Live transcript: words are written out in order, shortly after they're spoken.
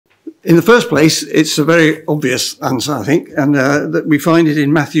In the first place, it's a very obvious answer, I think, and that we find it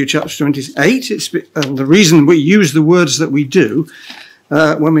in Matthew chapter 28. And the reason we use the words that we do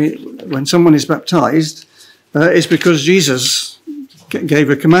when someone is baptized is because Jesus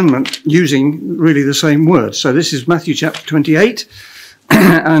gave a commandment using really the same words. So this is Matthew chapter 28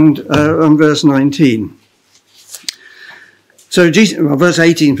 and verse 19. So verse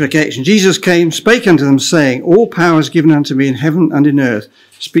 18 for occasion. Jesus came, spake unto them, saying, all power is given unto me in heaven and in earth,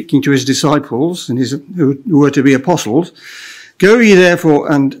 speaking to his disciples and who were to be apostles. Go ye therefore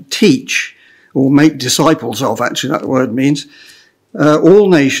and teach, or make disciples of, actually that word means, all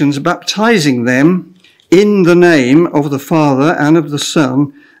nations, baptizing them in the name of the Father and of the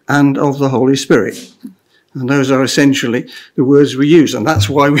Son and of the Holy Spirit. And those are essentially the words we use. And that's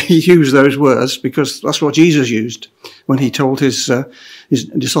why we use those words, because that's what Jesus used when he told his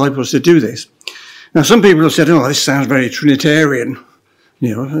disciples to do this. Now, some people have said, oh, this sounds very Trinitarian,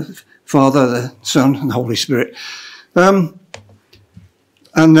 Father, the Son, and the Holy Spirit. And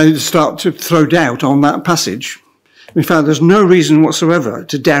they start to throw doubt on that passage. In fact, there's no reason whatsoever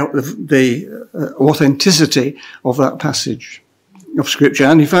to doubt the authenticity of that passage of Scripture.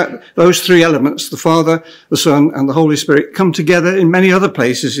 And in fact, those three elements, the Father, the Son, and the Holy Spirit, come together in many other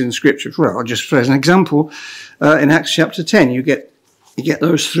places in Scripture. Well, just for an example, in Acts chapter 10, you get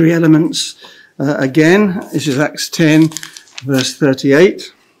those three elements again. This is Acts 10, verse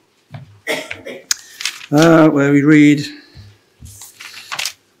 38, where we read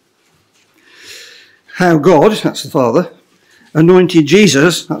how God, that's the Father, anointed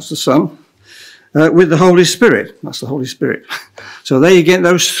Jesus, that's the Son, with the Holy Spirit, that's the Holy Spirit. So there you get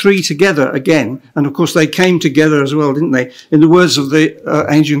those three together again. And of course they came together as well, didn't they? In the words of the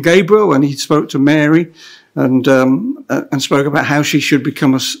angel Gabriel, when he spoke to Mary and spoke about how she should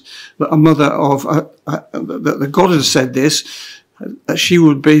become a mother of, that God has said this, that she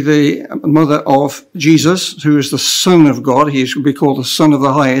would be the mother of Jesus, who is the Son of God. He should be called the Son of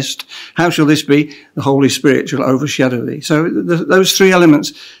the Highest. How shall this be? The Holy Spirit shall overshadow thee. So those three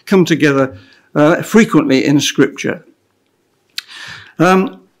elements come together frequently in Scripture.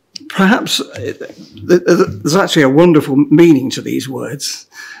 Perhaps there's actually a wonderful meaning to these words,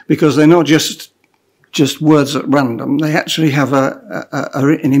 because they're not just words at random. They actually have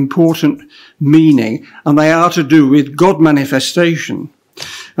an important meaning, and they are to do with God manifestation.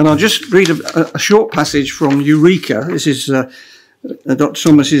 And I'll just read a short passage from Eureka. This is Dr.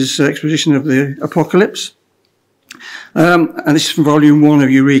 Thomas's exposition of the Apocalypse. And this is from volume 1 of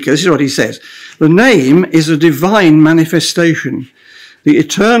Eureka. This is what he says. The name is a divine manifestation, the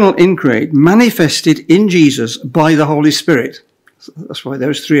eternal incarnate manifested in Jesus by the Holy Spirit. That's why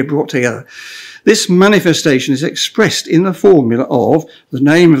those three are brought together. This manifestation is expressed in the formula of the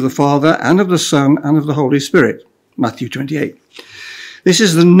name of the Father and of the Son and of the Holy Spirit. Matthew 28. This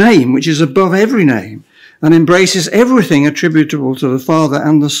is the name which is above every name and embraces everything attributable to the Father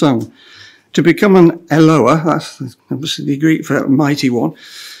and the Son. To become an Eloah, that's obviously the Greek for mighty one,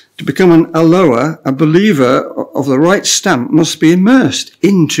 to become an Eloah, a believer of the right stamp must be immersed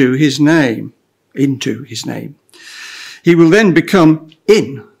into his name. Into his name. He will then become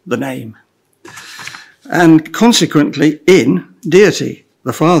in the name, and consequently in deity,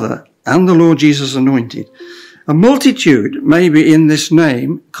 the Father and the Lord Jesus anointed. A multitude may be in this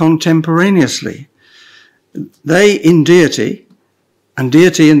name contemporaneously, they in deity and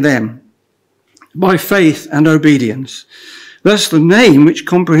deity in them, by faith and obedience. Thus the name, which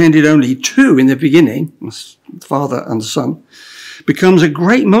comprehended only two in the beginning, the Father and the Son, becomes a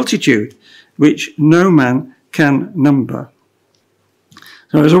great multitude, which no man can number.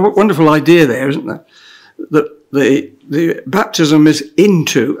 So there's a wonderful idea there, isn't there? That the baptism is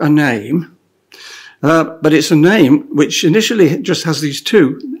into a name, but it's a name which initially just has these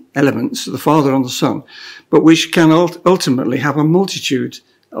two elements, the Father and the Son, but which can ultimately have a multitude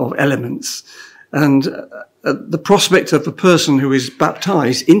of elements. And the prospect of the person who is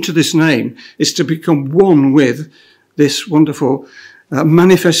baptized into this name is to become one with this wonderful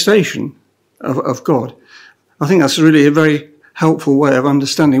manifestation of God. I think that's really a very helpful way of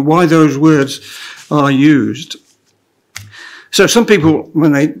understanding why those words are used. So some people,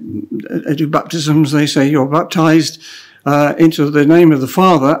 when they do baptisms, they say you're baptized into the name of the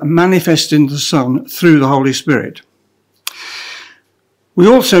Father, manifesting the Son through the Holy Spirit. We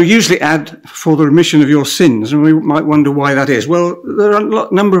also usually add for the remission of your sins, and we might wonder why that is. Well, there are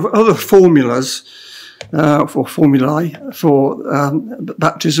a number of other formulas formulae for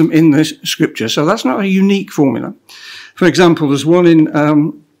baptism in the Scripture, so that's not a unique formula. For example, there's one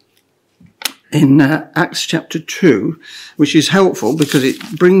in Acts chapter 2, which is helpful because it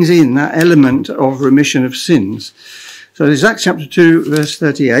brings in that element of remission of sins. So there's Acts chapter 2, verse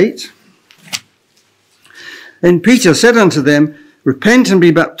 38. Then Peter said unto them, repent and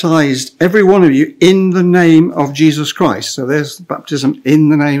be baptized, every one of you, in the name of Jesus Christ. So there's the baptism in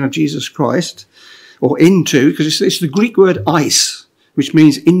the name of Jesus Christ, or into, because it's the Greek word eis, which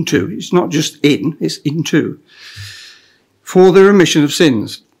means into. It's not just in, it's into. For the remission of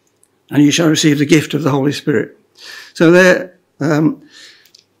sins, and you shall receive the gift of the Holy Spirit. So there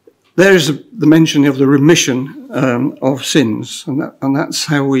is the mention of the remission of sins, and that's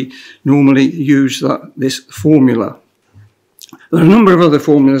how we normally use this formula. There are a number of other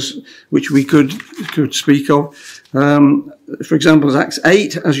formulas which we could speak of. For example, Acts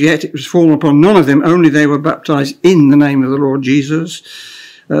 8, as yet it was fallen upon none of them, only they were baptized in the name of the Lord Jesus.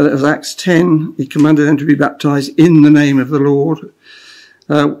 As Acts 10, he commanded them to be baptized in the name of the Lord.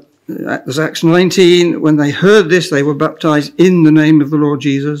 As Acts 19, when they heard this, they were baptized in the name of the Lord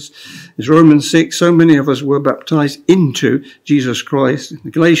Jesus. As Romans 6, so many of us were baptized into Jesus Christ.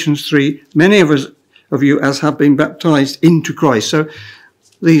 In Galatians 3, many of you as have been baptized into Christ. So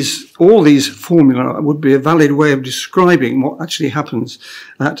all these formula would be a valid way of describing what actually happens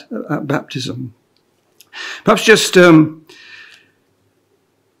at baptism. Perhaps just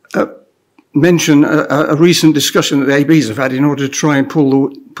mention a recent discussion that the ABs have had in order to try and pull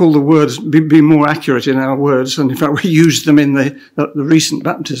the words, be more accurate in our words, and in fact we used them in the recent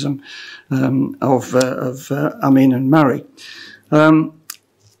baptism of Amin and Mary.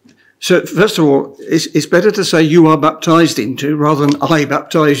 So first of all, it's better to say you are baptized into rather than I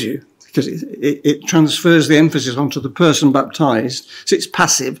baptize you, because it transfers the emphasis onto the person baptized. So it's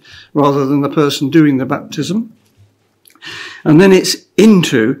passive rather than the person doing the baptism. And then it's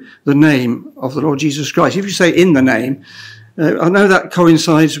into the name of the Lord Jesus Christ. If you say in the name, I know that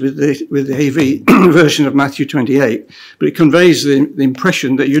coincides with the AV version of Matthew 28, but it conveys the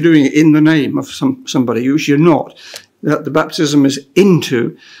impression that you're doing it in the name of somebody, which you're not. That the baptism is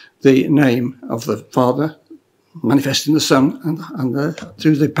into the name of the Father, manifesting the Son, and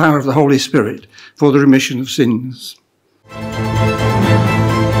through the power of the Holy Spirit for the remission of sins.